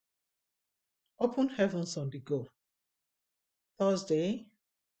Open Heavens on the Go. Thursday,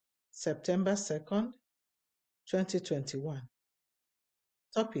 September 2nd, 2021.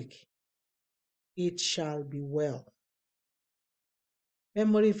 Topic: It shall be well.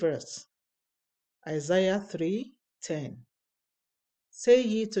 Memory verse: Isaiah 3:10. Say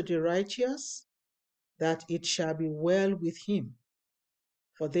ye to the righteous, that it shall be well with him,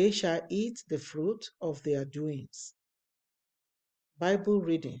 for they shall eat the fruit of their doings. Bible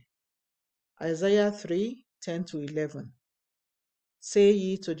reading: Isaiah 3:10-11. Say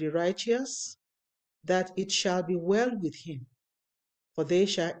ye to the righteous, that it shall be well with him, for they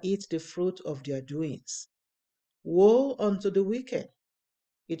shall eat the fruit of their doings. Woe unto the wicked!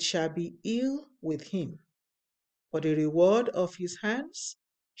 It shall be ill with him, for the reward of his hands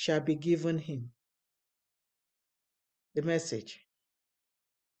shall be given him. The message: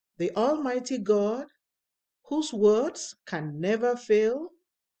 the Almighty God, whose words can never fail,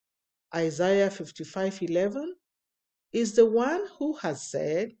 Isaiah 55:11, is the one who has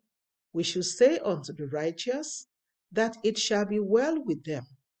said, we should say unto the righteous, that it shall be well with them.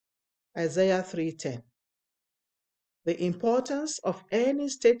 Isaiah 3:10. The importance of any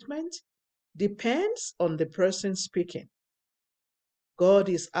statement depends on the person speaking. God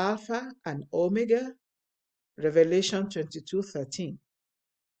is Alpha and Omega, Revelation 22:13.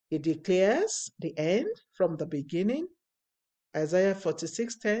 He declares the end from the beginning, Isaiah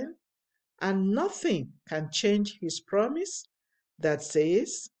 46:10, and nothing can change his promise that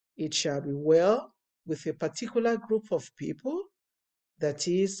says it shall be well with a particular group of people, that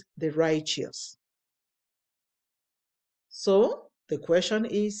is, the righteous. So the question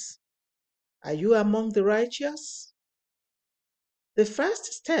is, are you among the righteous? The first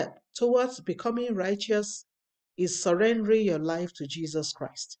step towards becoming righteous is surrendering your life to Jesus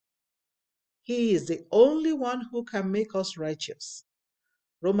Christ. He is the only one who can make us righteous.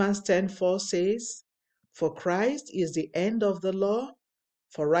 Romans 10:4 says, for Christ is the end of the law,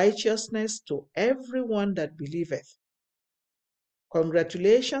 for righteousness to everyone that believeth.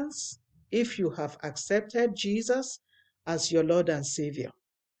 Congratulations if you have accepted Jesus as your Lord and Savior.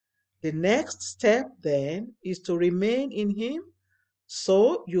 The next step then is to remain in him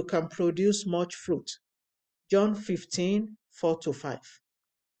so you can produce much fruit. John 15:4-5.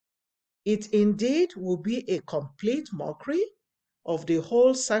 It indeed will be a complete mockery of the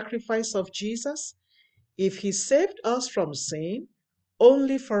whole sacrifice of Jesus if he saved us from sin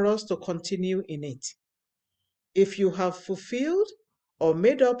only for us to continue in it. If you have fulfilled or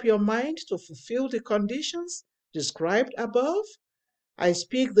made up your mind to fulfill the conditions described above, I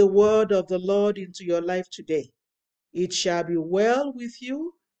speak the word of the Lord into your life today. It shall be well with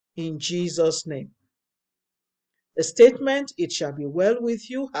you in Jesus' name. The statement, it shall be well with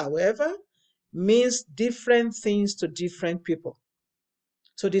you, however, means different things to different people.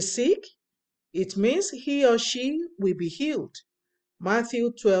 To the sick, it means he or she will be healed.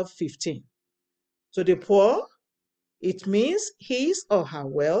 Matthew 12:15. To the poor, it means his or her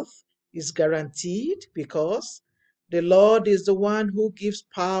wealth is guaranteed because the Lord is the one who gives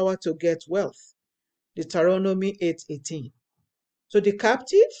power to get wealth. Deuteronomy 8:18. To the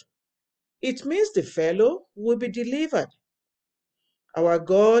captive, it means the fellow will be delivered. Our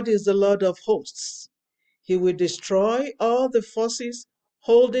God is the Lord of hosts. He will destroy all the forces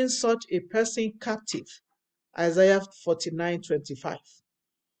holding such a person captive. Isaiah 49:25.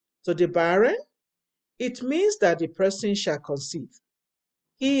 To the barren, it means that the person shall conceive.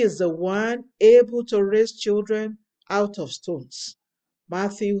 He is the one able to raise children out of stones.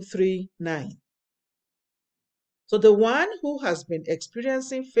 Matthew 3:9. To the one who has been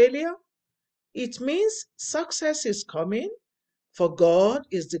experiencing failure, it means success is coming, for God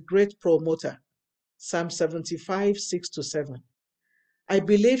is the great promoter. Psalm 75:6-7. I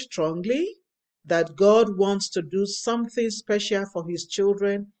believe strongly that God wants to do something special for his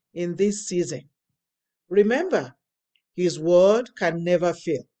children in this season. Remember, his word can never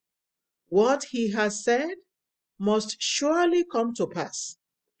fail. What he has said must surely come to pass.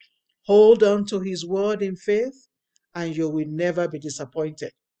 Hold on to his word in faith, and you will never be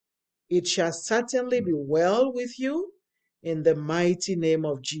disappointed. It shall certainly be well with you in the mighty name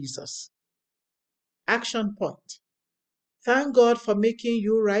of Jesus. Action point. Thank God for making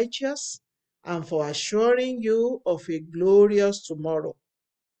you righteous and for assuring you of a glorious tomorrow.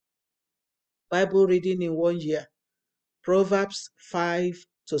 Bible reading in 1 year. Proverbs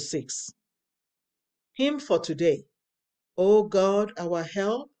 5-6. Hymn for today. O God, our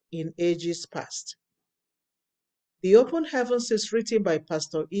help in ages past. The Open Heavens is written by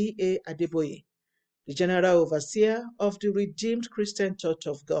Pastor E.A. Adeboye, the General Overseer of the Redeemed Christian Church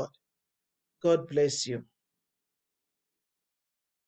of God. God bless you.